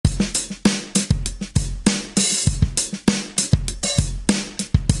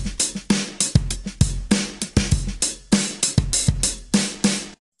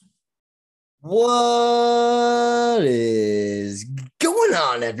What is going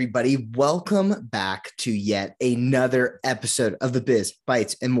on, everybody? Welcome back to yet another episode of the Biz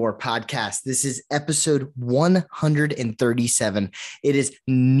Bites and More podcast. This is episode 137. It is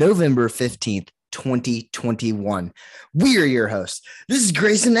November 15th, 2021. We are your hosts. This is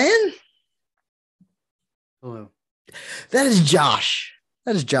Grayson and hello. That is Josh.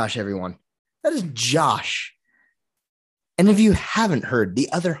 That is Josh, everyone. That is Josh. And if you haven't heard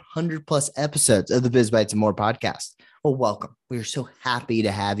the other 100 plus episodes of the Biz Bites and More podcast, well, welcome. We are so happy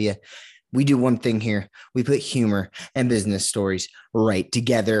to have you. We do one thing here. We put humor and business stories right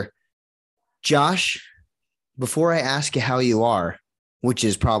together. Josh, before I ask you how you are, which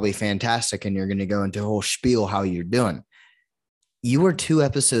is probably fantastic, and you're going to go into a whole spiel how you're doing, you are 2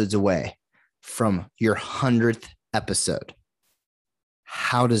 episodes away from your 100th episode.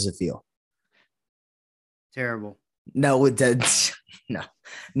 How does it feel? Terrible. No, it does. No.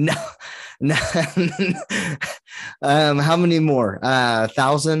 How many more?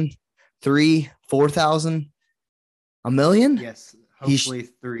 1,000, 3, 4,000, a million? Yes, hopefully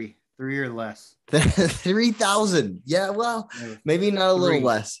three or less. 3,000. Yeah, well, maybe not a little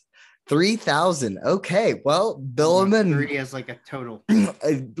less. 3,000. Okay, well, Billman. 3 as like a total.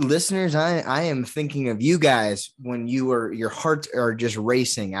 Listeners, I am thinking of you guys when your hearts are just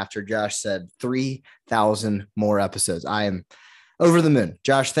racing after Josh said 3,000 more episodes. I am over the moon.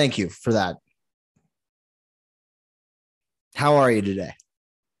 Josh, thank you for that. How are you today?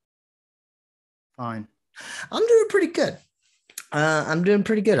 Fine. I'm doing pretty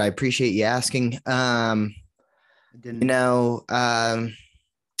good. I appreciate you asking.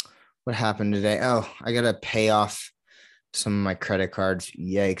 What happened today? Oh, I got to pay off some of my credit cards.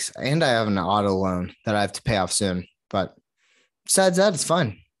 Yikes. And I have an auto loan that I have to pay off soon. But besides that, it's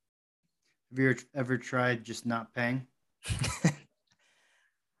fine. Have you ever tried just not paying?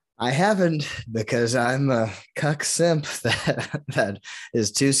 I haven't, because I'm a cuck simp that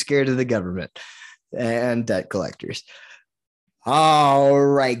is too scared of the government and debt collectors. All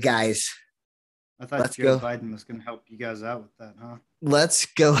right, guys. I thought Joe Biden was going to help you guys out with that, huh? Let's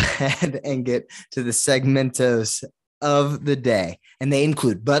go ahead and get to the segmentos of the day. And they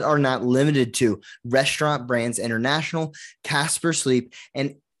include, but are not limited to, Restaurant Brands International, Casper Sleep,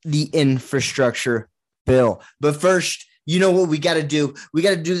 and the infrastructure bill. But first, you know what we got to do? We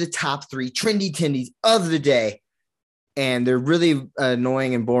got to do the top 3 trendy tendies of the day. And they're really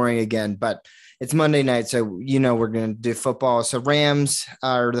annoying and boring again, but it's Monday night, so we're going to do football. So Rams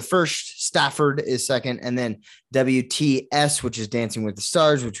are the first, Stafford is second, and then WTS, which is Dancing with the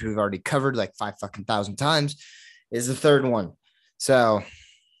Stars, which we've already covered like 5,000 times, is the third one. So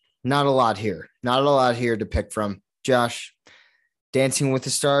not a lot here. Not a lot here to pick from. Josh, Dancing with the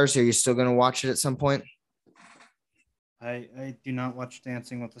Stars, are you still going to watch it at some point? I do not watch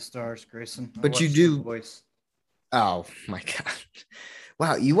Dancing with the Stars, Grayson. But you do. The Voice. Oh, my God.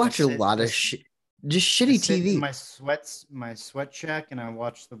 Wow, you watch a lot of shit. Just shitty TV. In my sweat shack, and I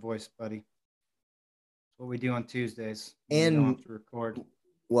watch The Voice, buddy. That's what we do on Tuesdays. And we don't have to record.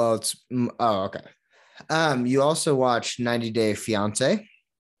 Well, okay. You also watch 90 Day Fiance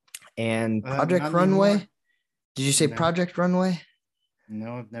and Project Runway. Anymore. Did you say no. Project Runway?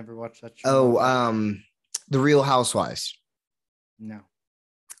 No, I've never watched that show. Oh, The Real Housewives. No.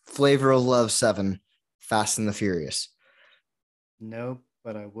 Flavor of Love 7, Fast and the Furious. No.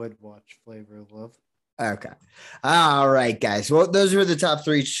 But I would watch Flavor of Love. Okay. All right, guys. Well, those were the top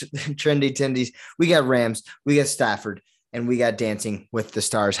 3 trendy tendies. We got Rams, we got Stafford, and we got Dancing with the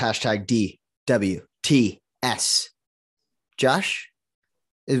Stars. # DWTS. Josh,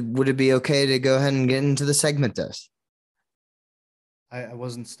 would it be okay to go ahead and get into the segment dose? I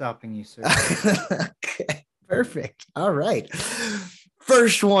wasn't stopping you, sir. Okay, perfect. All right.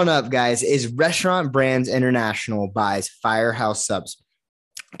 First one up, guys, is Restaurant Brands International buys Firehouse Subs.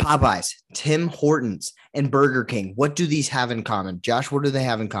 Popeyes, Tim Hortons, and Burger King. What do these have in common? Josh, what do they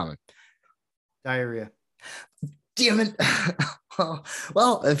have in common? Diarrhea. Damn it.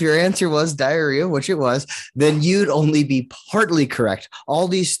 Well, if your answer was diarrhea, which it was, then you'd only be partly correct. All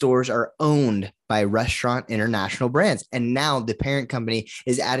these stores are owned by Restaurant International Brands, and now the parent company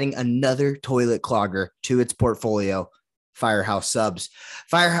is adding another toilet clogger to its portfolio, Firehouse Subs.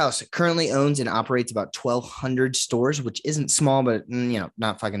 Firehouse currently owns and operates about 1,200 stores, which isn't small, but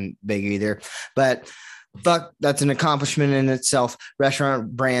not fucking big either. But fuck, that's an accomplishment in itself.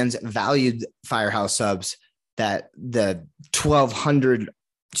 Restaurant Brands valued Firehouse Subs that the 1,200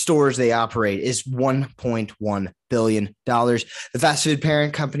 stores they operate is $1.1 billion. The fast food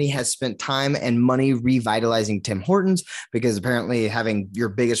parent company has spent time and money revitalizing Tim Hortons because apparently having your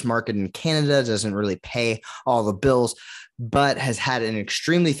biggest market in Canada doesn't really pay all the bills, but has had an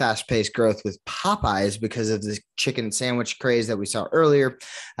extremely fast-paced growth with Popeyes because of the chicken sandwich craze that we saw earlier.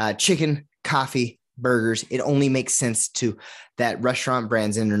 Chicken, coffee, burgers. It only makes sense to that Restaurant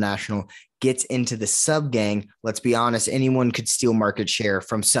Brands International gets into the sub gang. Let's be honest, anyone could steal market share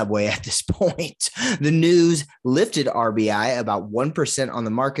from Subway at this point. The news lifted RBI about 1% on the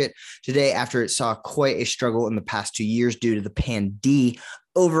market today after it saw quite a struggle in the past 2 years due to the pandemic.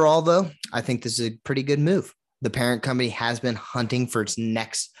 Overall, though, I think this is a pretty good move. The parent company has been hunting for its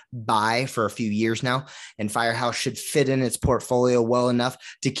next buy for a few years now, and Firehouse should fit in its portfolio well enough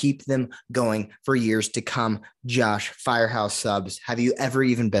to keep them going for years to come. Josh, Firehouse subs, have you ever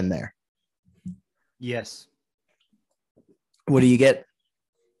even been there? Yes. What do you get?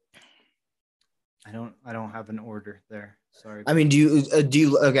 I don't have an order there. Sorry. I mean, do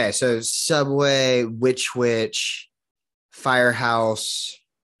you okay, so Subway, which Firehouse,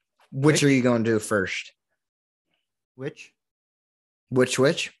 which are you going to do first? Which?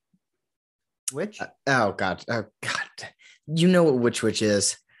 Oh God. You know what which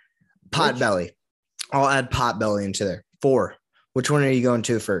is. Potbelly. I'll add Potbelly into there. 4. Which one are you going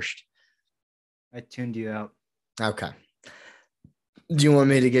to first? I tuned you out. Okay. Do you want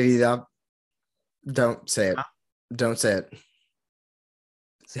me to give you that? Don't say it. Don't say it.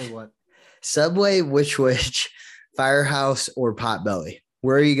 Say what? Subway, which, Firehouse, or Potbelly?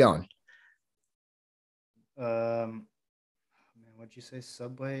 Where are you going? Man, what'd you say?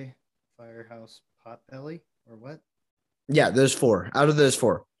 Subway, Firehouse, Potbelly, or what? Yeah, there's 4. Out of those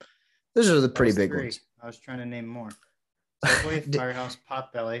 4. Those are the pretty big 3. ones. I was trying to name more. Subway, Firehouse,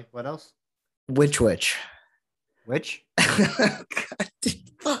 Potbelly. What else? Which? Which? God,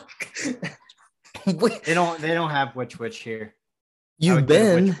 fuck. They don't have which here. You've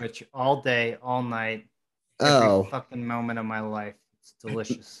been which all day, all night, every fucking moment of my life. It's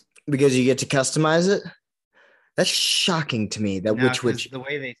delicious. Because you get to customize it. That's shocking to me. That which the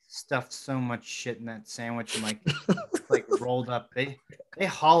way they stuffed so much shit in that sandwich and like rolled up. They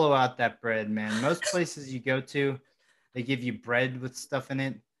hollow out that bread, man. Most places you go to, they give you bread with stuff in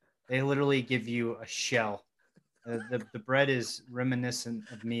it. They literally give you a shell. The bread is reminiscent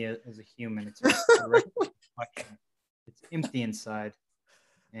of me as a human. It's it's empty inside,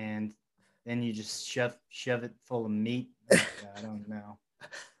 and then you just shove it full of meat. I don't know.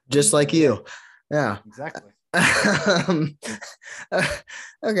 Just like you. Yeah. Exactly.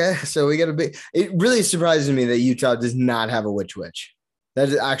 Okay, so we got a big. It really surprises me that Utah does not have a which. That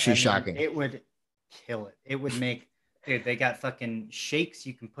is actually shocking. It would kill it. It would make, dude. They got fucking shakes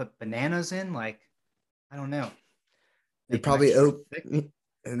you can put bananas in. Like, I don't know. They'd probably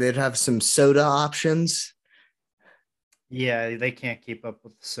they'd have some soda options. Yeah, they can't keep up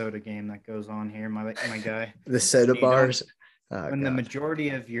with the soda game that goes on here, my guy. The soda bars. When the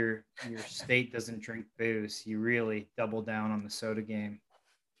majority of your state doesn't drink booze, you really double down on the soda game.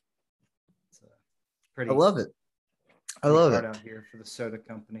 It's pretty. I love it. I love it out here for the soda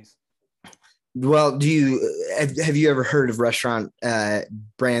companies. Well, do you have you ever heard of Restaurant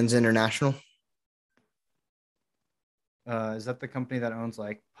Brands International? Is that the company that owns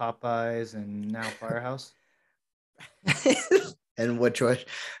like Popeyes and now Firehouse? And which?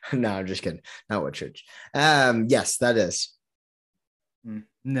 No, I'm just kidding. Not which. Yes, that is.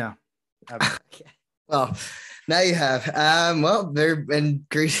 No. Okay. Well, now you have. Well, they're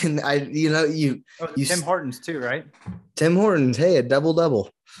increasing. Tim Hortons too, right? Tim Hortons. Hey, a double.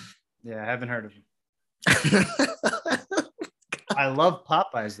 Yeah, I haven't heard of him. I love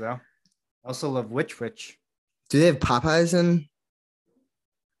Popeyes though. I also love Which. Do they have Popeyes in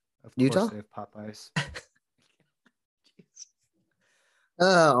Utah? They have Popeyes.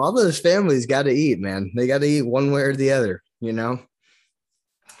 All those families got to eat, man. They got to eat one way or the other, you know?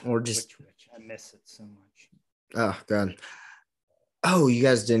 Or just. Which. I miss it so much. Oh, God. Oh, you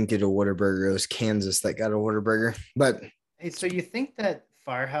guys didn't get a Whataburger. It was Kansas that got a Whataburger. But. Hey, so you think that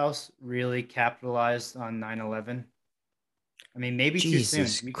Firehouse really capitalized on 9/11? I mean, maybe Jesus too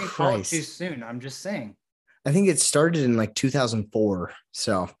soon. You can Christ. call it too soon. I'm just saying. I think it started in like 2004.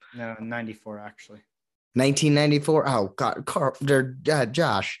 So. No, 94 actually. 1994. Oh God,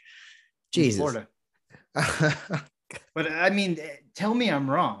 Josh, Jesus. Florida. But I mean, tell me I'm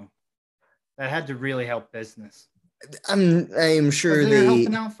wrong. That had to really help business. I'm sure they're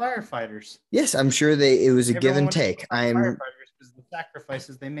helping out firefighters. Yes, I'm sure it was a give and take. Firefighters because the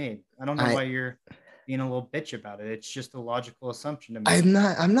sacrifices they made. I don't know why you're being a little bitch about it. It's just a logical assumption to me. I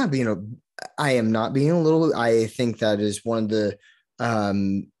am not being a little. I think that is one of the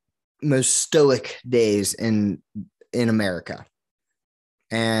um, most stoic days in America.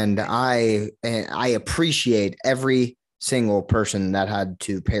 And I appreciate every single person that had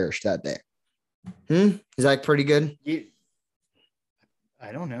to perish that day. Is that pretty good?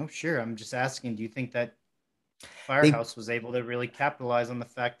 I don't know. Sure. I'm just asking, do you think that They, Firehouse was able to really capitalize on the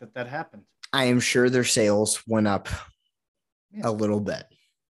fact that that happened? I am sure their sales went up Yeah. a little bit.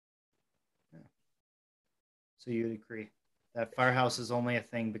 Yeah. So you would agree that Firehouse is only a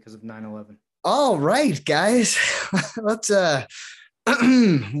thing because of 9/11. All right, guys. Let's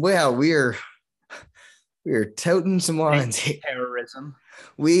well, we're toting some lines here. Terrorism.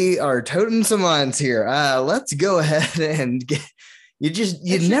 We are toting some lines here. Let's go ahead and get you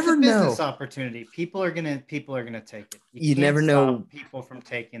never know. Business opportunity. People are gonna take it. You never know people from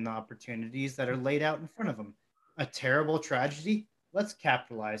taking the opportunities that are laid out in front of them. A terrible tragedy. Let's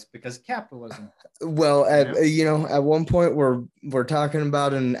capitalize because capitalism. Well, at one point we're talking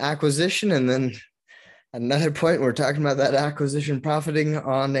about an acquisition, and then another point we're talking about that acquisition profiting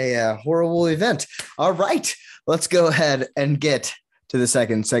on a horrible event. All right, let's go ahead and get to the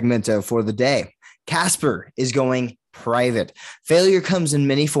second segmento for the day. Casper is going private. Failure comes in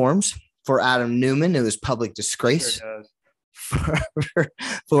many forms. For Adam Neumann, it was public disgrace. Sure does.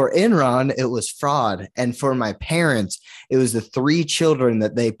 For Enron, it was fraud. And for my parents, it was the 3 children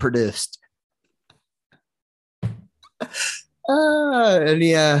that they produced.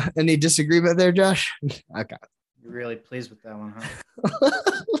 Any disagreement there, Josh? Okay. You're really pleased with that one, huh?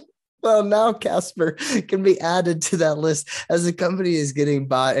 Well, now Casper can be added to that list as the company is getting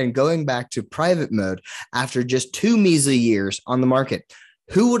bought and going back to private mode after just 2 measly years on the market.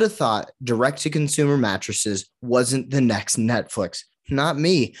 Who would have thought direct-to-consumer mattresses wasn't the next Netflix? Not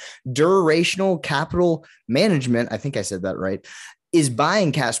me. Durational Capital Management, I think I said that right, is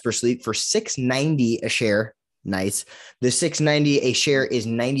buying Casper Sleep for $6.90 a share. Nice. The $6.90 a share is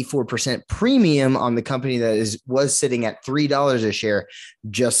 94% premium on the company that was sitting at $3 a share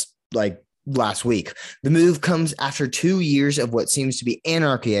just like last week. The move comes after 2 years of what seems to be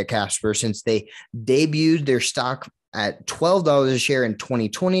anarchy at Casper since they debuted their stock at $12 a share in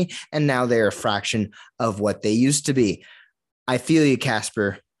 2020, and now they're a fraction of what they used to be. I feel you,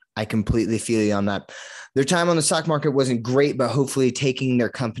 Casper. I completely feel you on that. Their time on the stock market wasn't great, but hopefully taking their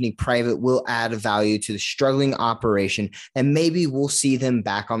company private will add value to the struggling operation, and maybe we'll see them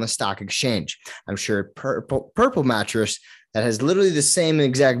back on the stock exchange. I'm sure Purple Mattress, that has literally the same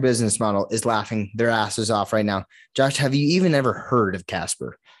exact business model, is laughing their asses off right now. Josh, have you even ever heard of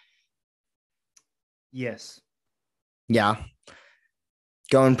Casper? Yes. Yeah.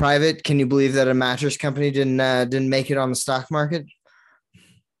 Going private. Can you believe that a mattress company didn't make it on the stock market?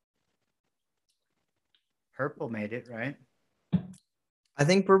 Purple made it, right? I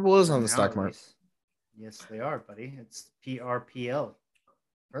think Purple is on the stock market. Yes, they are, buddy. It's PRPL.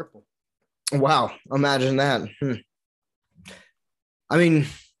 Purple. Wow. Imagine that. I mean,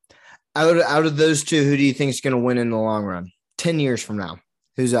 out of those two, who do you think is going to win in the long run? 10 years from now,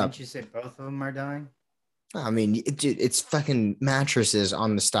 who's up? Didn't you say both of them are dying? I mean, it's fucking mattresses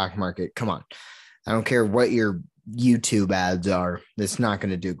on the stock market. Come on. I don't care what your YouTube ads are. It's not going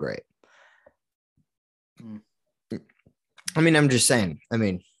to do great. I mean, I'm just saying. I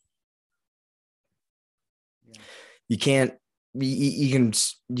mean, you can't. You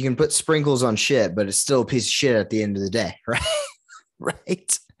can put sprinkles on shit, but it's still a piece of shit at the end of the day,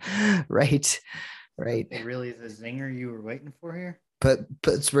 right? right. It really is a zinger you were waiting for here.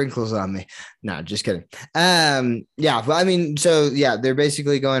 Put sprinkles on me. No, just kidding. Yeah. Well, I mean, so yeah, they're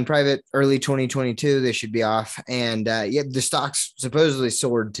basically going private early 2022. They should be off, and the stocks supposedly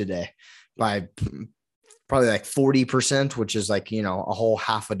soared today by probably like 40%, which is like, a whole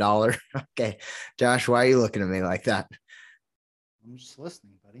 $0.50. Okay. Josh, why are you looking at me like that? I'm just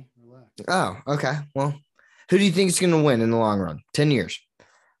listening, buddy. Relax. Oh, okay. Well, who do you think is going to win in the long run? 10 years.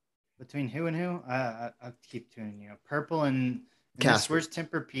 Between who and who? I'll keep tuning you. Purple and Casper. Where's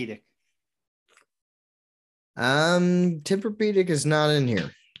Tempur-Pedic? Tempur-Pedic is not in here.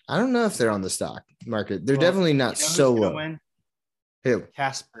 I don't know if they're on the stock market. They're definitely not so low. Win? Who?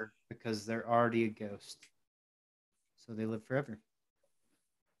 Casper, because they're already a ghost. So they live forever.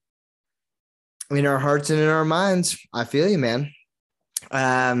 In our hearts and in our minds. I feel you, man.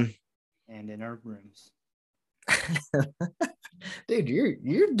 And in our rooms. Dude,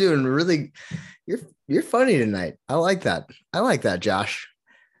 you're doing really you're funny tonight. I like that, Josh.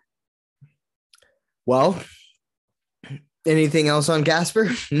 Well, anything else on Casper?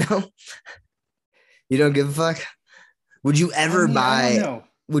 No. You don't give a fuck? Would you ever buy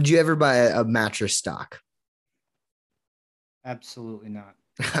a mattress stock? Absolutely not.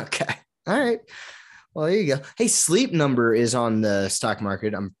 Okay. All right. Well, there you go. Hey, Sleep Number is on the stock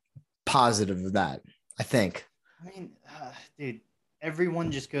market. I'm positive of that. I think. I mean, dude,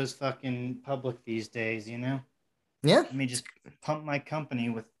 everyone just goes fucking public these days, you know? Yeah. Let me just pump my company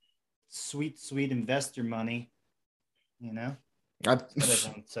with sweet, sweet investor money, you know? I, That's what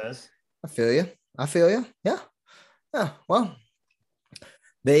everyone says. I feel you. I feel you. Yeah. Yeah. Well,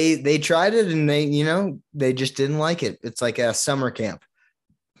 they tried it and they just didn't like it. It's like a summer camp.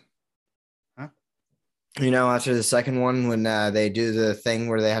 Huh? After the second one when they do the thing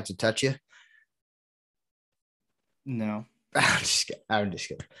where they have to touch you. No. I'm just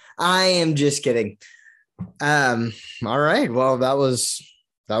kidding. I am just kidding. All right. Well, that was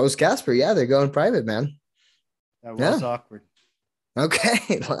Casper. Yeah, they're going private, man. That was awkward.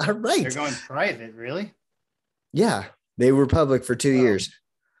 Okay. All right. They're going private, really? Yeah. They were public for 2 years.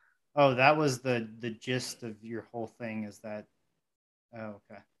 Oh, that was the gist of your whole thing, is that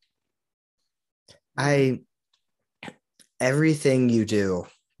okay. Everything you do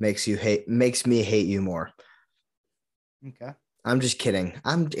makes me hate you more. Okay. I'm just kidding.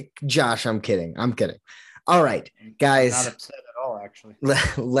 Josh, I'm kidding. All right, guys. I'm not upset at all, actually.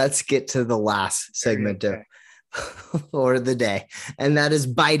 Let's get to the last segment for the day, and that is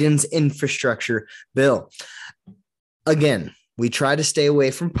Biden's infrastructure bill. Again, we try to stray away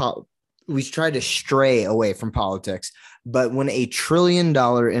from politics, but when a $1 trillion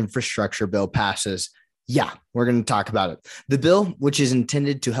infrastructure bill passes, yeah, we're going to talk about it. The bill, which is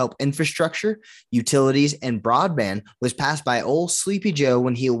intended to help infrastructure, utilities, and broadband, was passed by old Sleepy Joe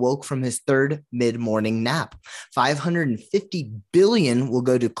when he awoke from his third mid-morning nap. $550 billion will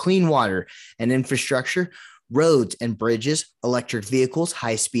go to clean water and infrastructure, roads and bridges, electric vehicles,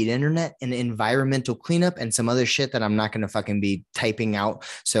 high-speed internet, and environmental cleanup, and some other shit that I'm not going to fucking be typing out.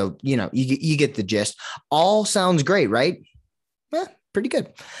 So, you get the gist. All sounds great, right? Yeah, pretty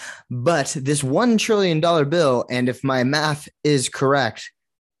good. But this $1 trillion bill, and if my math is correct,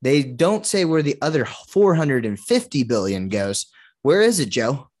 they don't say where the other $450 billion goes. Where is it,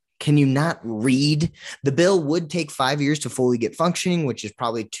 Joe? Can you not read? The bill would take 5 years to fully get functioning, which is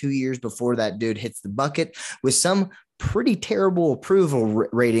probably 2 years before that dude hits the bucket, with some pretty terrible approval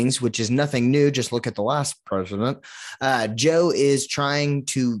ratings, which is nothing new. Just look at the last president. Joe is trying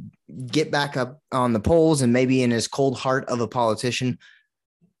to get back up on the polls and maybe in his cold heart of a politician,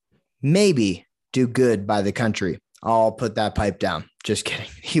 maybe do good by the country. I'll put that pipe down. Just kidding.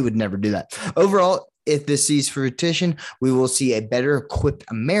 He would never do that. Overall, if this sees fruition, we will see a better equipped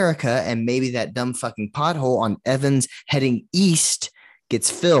America, and maybe that dumb fucking pothole on Evans heading east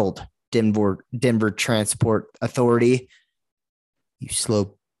gets filled. Denver Transport Authority. You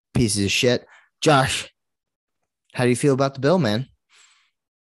slow pieces of shit. Josh, how do you feel about the bill, man?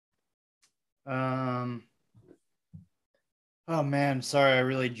 Oh man, sorry, I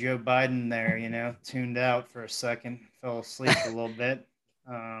really Joe Biden there, tuned out for a second, fell asleep a little bit.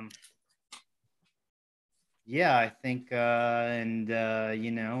 Yeah, I think, how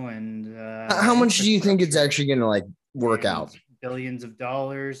much do you think it's actually going to work out? Billions of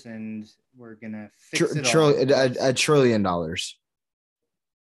dollars, and we're gonna fix it all. $1 trillion. Oh,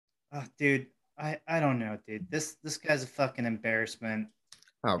 dude, I don't know, dude. This guy's a fucking embarrassment.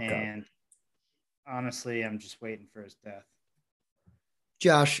 Oh, God. And honestly, I'm just waiting for his death.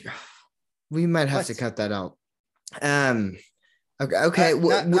 Josh, we might have to cut that out. Okay.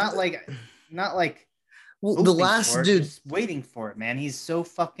 Not like. Well, the last dude, just waiting for it, man. He's so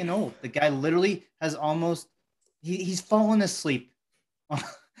fucking old. The guy literally has almost. He's fallen asleep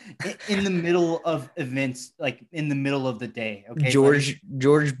in the middle of events, like in the middle of the day. Okay. George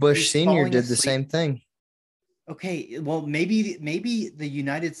Bush Sr. did the same thing. Okay, well, maybe the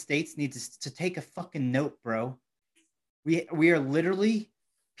United States needs to take a fucking note, bro. We are literally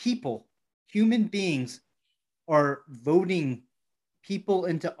people, human beings, are voting people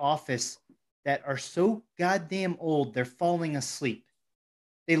into office that are so goddamn old they're falling asleep.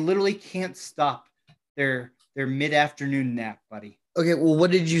 They literally can't stop their mid-afternoon nap, buddy. Okay, well,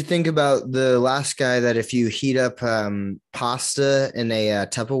 what did you think about the last guy that if you heat up pasta in a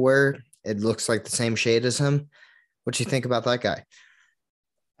Tupperware, it looks like the same shade as him? What do you think about that guy?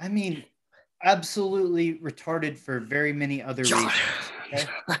 I mean, absolutely retarded for very many other reasons. Okay?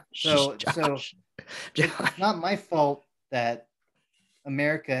 So it's not my fault that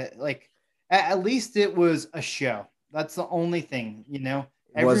America, at least it was a show. That's the only thing,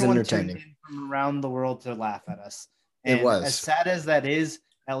 It was entertaining. Tuned in from around the world to laugh at us. And it was. As sad as that is,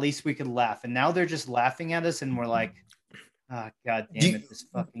 at least we could laugh. And now they're just laughing at us, and we're like, God damn it, this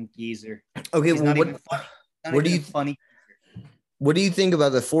fucking geezer. Okay, well, what do you funny? What do you think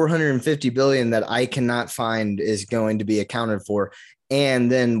about the $450 billion that I cannot find is going to be accounted for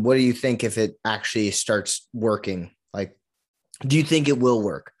And then what do you think if it actually starts working? Like, do you think it will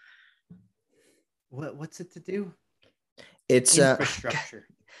work? What's it to do? It's Infrastructure.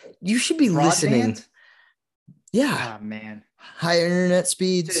 you should be listening. Broadband? Yeah. Oh man. Higher internet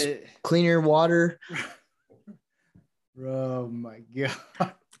speeds, cleaner water. Oh my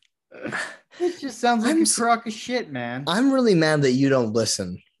god. This just sounds like a crock of shit, man. I'm really mad that you don't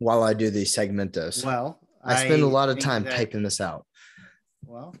listen while I do these segmentos. Well, I spend a lot of think time that, typing this out.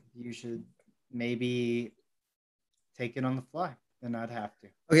 well, you should maybe take it on the fly. Then I'd have to.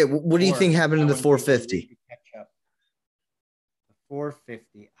 Okay, what do you think happened to the 450? Catch up. The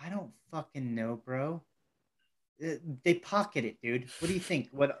 450. I don't fucking know, bro. They pocket it, dude. What do you think?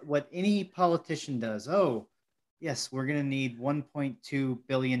 What any politician does? Oh, yes, we're gonna need 1.2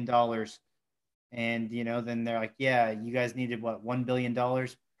 billion dollars, and then they're like, yeah, you guys needed what, $1 billion?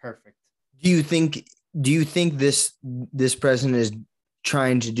 Perfect. Do you think this president is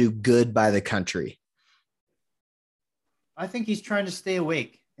trying to do good by the country? I think he's trying to stay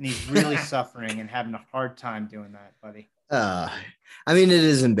awake, and he's really suffering and having a hard time doing that, buddy. I mean, it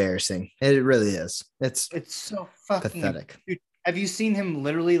is embarrassing. It really is. It's so fucking pathetic. Dude, have you seen him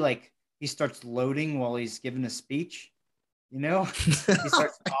literally, like, he starts loading while he's giving a speech? He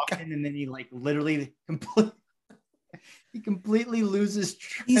starts talking, and then he like literally completely loses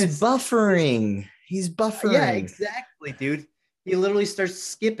trust. He's buffering. Yeah, exactly, dude. He literally starts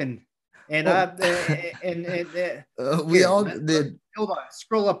skipping. And we all did. Hold on,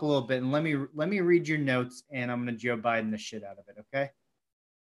 scroll up a little bit and let me read your notes, and I'm gonna Joe Biden the shit out of it. Okay,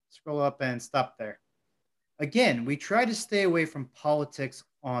 scroll up and stop there. Again, we try to stay away from politics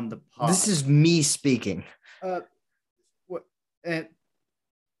on the pod. This is me speaking. Fucking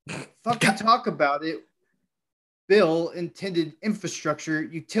talk about it. Bill intended infrastructure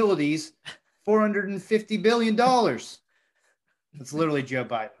utilities, $450 billion. That's literally Joe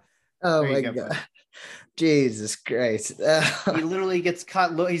Biden. Oh my God. Buddy. Jesus Christ. He literally gets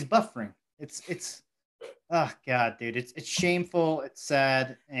caught. He's buffering. It's oh God, dude. It's shameful. It's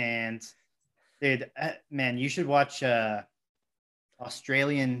sad. And dude, man, you should watch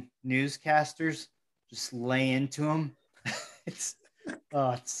Australian newscasters just lay into him. It's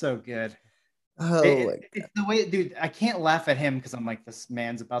so good. Oh, it's the way, dude. I can't laugh at him because I'm like, this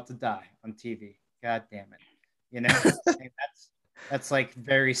man's about to die on TV. God damn it. That's like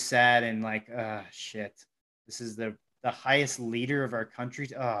very sad and like, shit. This is the highest leader of our country.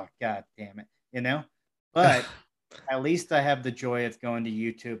 Oh, God damn it. But at least I have the joy of going to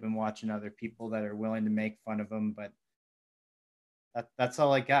YouTube and watching other people that are willing to make fun of him. But that's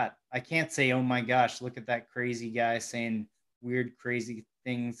all I got. I can't say, oh my gosh, look at that crazy guy saying weird, crazy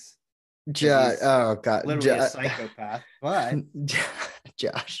things. Oh God, literally a psychopath. But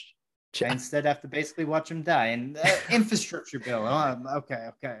Josh. I instead have to basically watch him die. And infrastructure bill. Okay.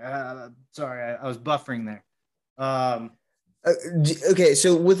 Sorry, I was buffering there. Okay,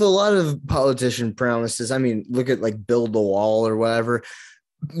 so with a lot of politician promises, I mean, look at like build the wall or whatever.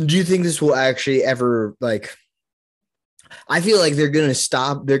 Do you think this will actually ever like? I feel like they're gonna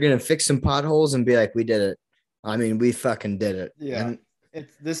stop. They're gonna fix some potholes and be like, "We did it." I mean, we fucking did it. Yeah.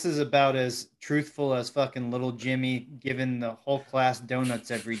 This is about as truthful as fucking little Jimmy giving the whole class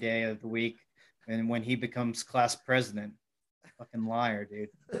donuts every day of the week, and when he becomes class president, fucking liar, dude.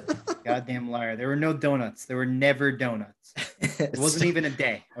 Goddamn liar. There were no donuts. There were never donuts. It wasn't even a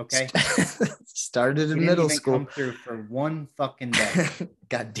day. Okay. Started in middle school. Come through for one fucking day.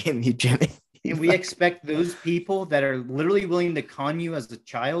 God damn you, Jimmy. And we expect those people that are literally willing to con you as a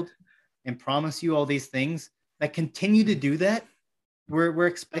child and promise you all these things that continue to do that. We're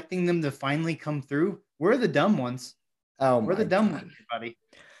expecting them to finally come through. We're the dumb ones. We're the dumb ones, buddy.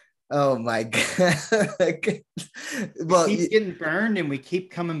 Oh my God. Well, we keep getting burned and we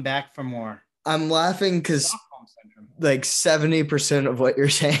keep coming back for more. I'm laughing because like 70% of what you're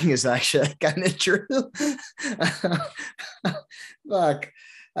saying is actually kind of true. Fuck.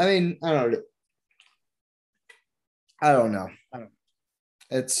 I mean, I don't know. I don't know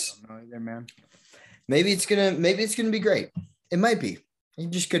either, man. Maybe it's gonna be great. It might be. It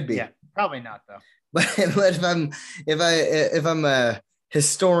just could be. Yeah, probably not though. But if I'm a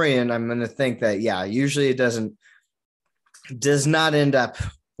historian, I'm gonna think that usually it does not end up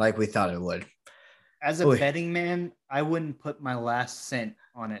like we thought it would. As a betting man, I wouldn't put my last cent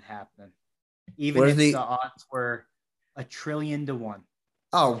on it happening, even if the odds were 1,000,000,000 to 1.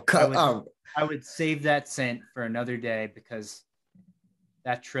 I would save that cent for another day because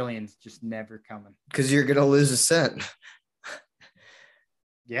that trillion's just never coming. Because you're gonna lose a cent.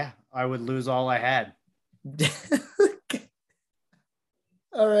 Yeah, I would lose all I had.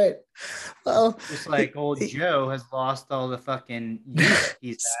 All right. Well, Just like old Joe has lost all the fucking youth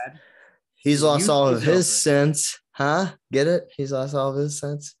he's had. he's His lost youth all of is his over. sense, huh? Get it? He's lost all of his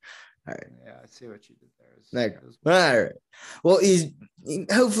sense. All right. Yeah, I see what you did there. There. All right. Well, he's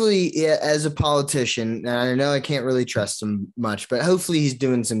hopefully, yeah, as a politician, and I know I can't really trust him much, but hopefully he's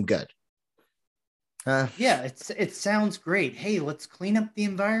doing some good. Yeah, it sounds great. Hey, let's clean up the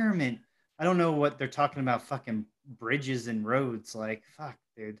environment. I don't know what they're talking about. Fucking bridges and roads. Like, fuck,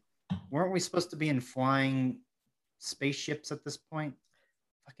 dude. Weren't we supposed to be in flying spaceships at this point?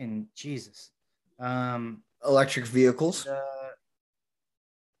 Fucking Jesus. Electric vehicles.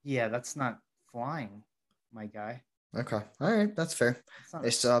 Yeah, that's not flying, my guy. Okay. All right. That's fair. It's not They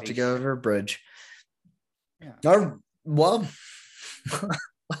a still have to go spaceship. over a bridge. Yeah. Or, well,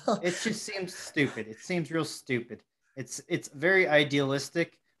 It just seems stupid. It seems real stupid. It's very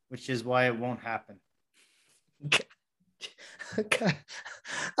idealistic, which is why it won't happen. okay.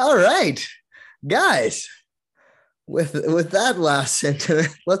 All right, guys. With that last sentiment,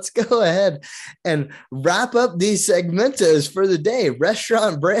 let's go ahead and wrap up these segmentos for the day.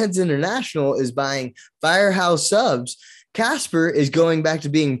 Restaurant Brands International is buying Firehouse Subs. Casper is going back to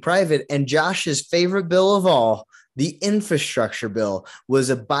being private, and Josh's favorite bill of all, the infrastructure bill, was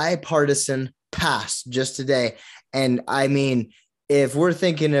a bipartisan pass just today. And I mean, if we're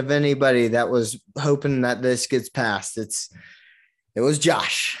thinking of anybody that was hoping that this gets passed, it was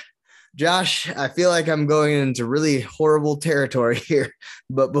Josh. Josh, I feel like I'm going into really horrible territory here.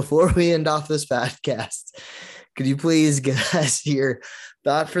 But before we end off this podcast, could you please give us your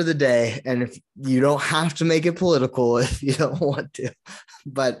thought for the day? And if you don't have to make it political if you don't want to,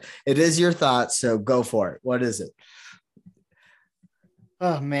 but it is your thought. So go for it. What is it?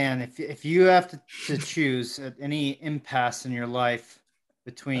 Oh man, if you have to choose at any impasse in your life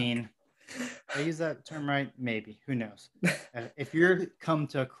between, did I use that term right? Maybe. Who knows? If you're come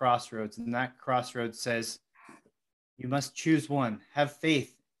to a crossroads and that crossroads says you must choose one, have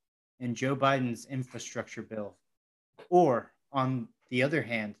faith in Joe Biden's infrastructure bill, or on the other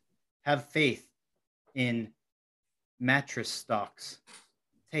hand, have faith in mattress stocks.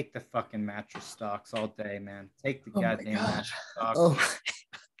 Take the fucking mattress stocks all day, man. Take the goddamn mattress stocks. Oh.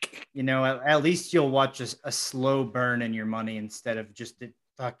 You know, at least you'll watch a slow burn in your money instead of just it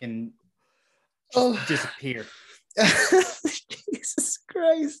fucking disappear. Jesus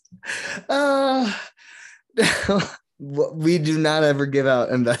Christ. We do not ever give out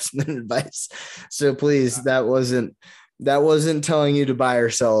investment advice. So please, that wasn't telling you to buy or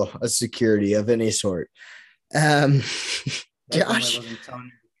sell a security of any sort. Josh wasn't telling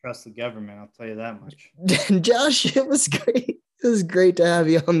you to trust the government, I'll tell you that much. Josh, it was great. It was great to have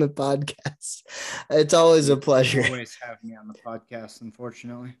you on the podcast. It's always a pleasure. You always have me on the podcast,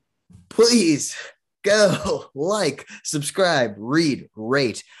 unfortunately. Please go like, subscribe, read,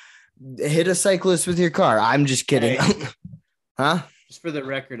 rate, hit a cyclist with your car. I'm just kidding. Hey, huh? Just for the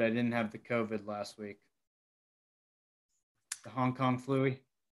record, I didn't have the COVID last week. The Hong Kong flu.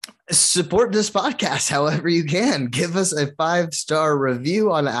 Support this podcast however you can. Give us a 5-star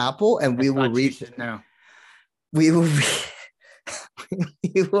review on Apple, and we will read it. No, we will.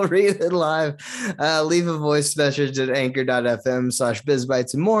 You will read it live. Leave a voice message at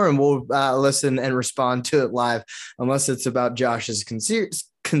anchor.fm/bizbites and more, and we'll listen and respond to it live, unless it's about Josh's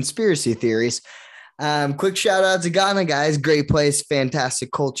conspiracy theories. Quick shout out to Ghana, guys. Great place,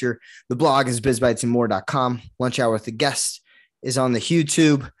 fantastic culture. The blog is bizbitesandmore.com. Lunch Hour with the Guest is on the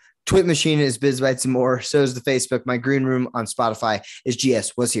YouTube. Twit Machine is Bizbites and More. So is the Facebook. My green room on Spotify is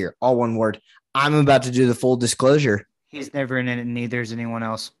GS Was Here. All one word. I'm about to do the full disclosure. He's never in it, and neither is anyone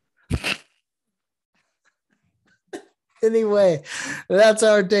else. Anyway, that's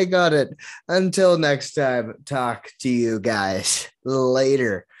our take on it. Until next time, talk to you guys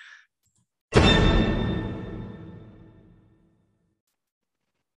later.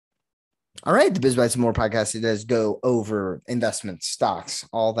 All right, the Biz Bites and More podcast, it does go over investments, stocks,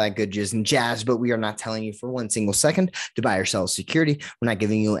 all that good jizz and jazz, but we are not telling you for one single second to buy or sell security. We're not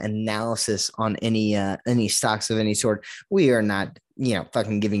giving you analysis on any stocks of any sort. We are not,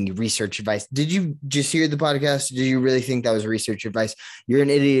 fucking giving you research advice. Did you just hear the podcast? Did you really think that was research advice? You're an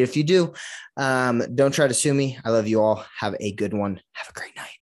idiot if you do. Don't try to sue me. I love you all. Have a good one. Have a great night.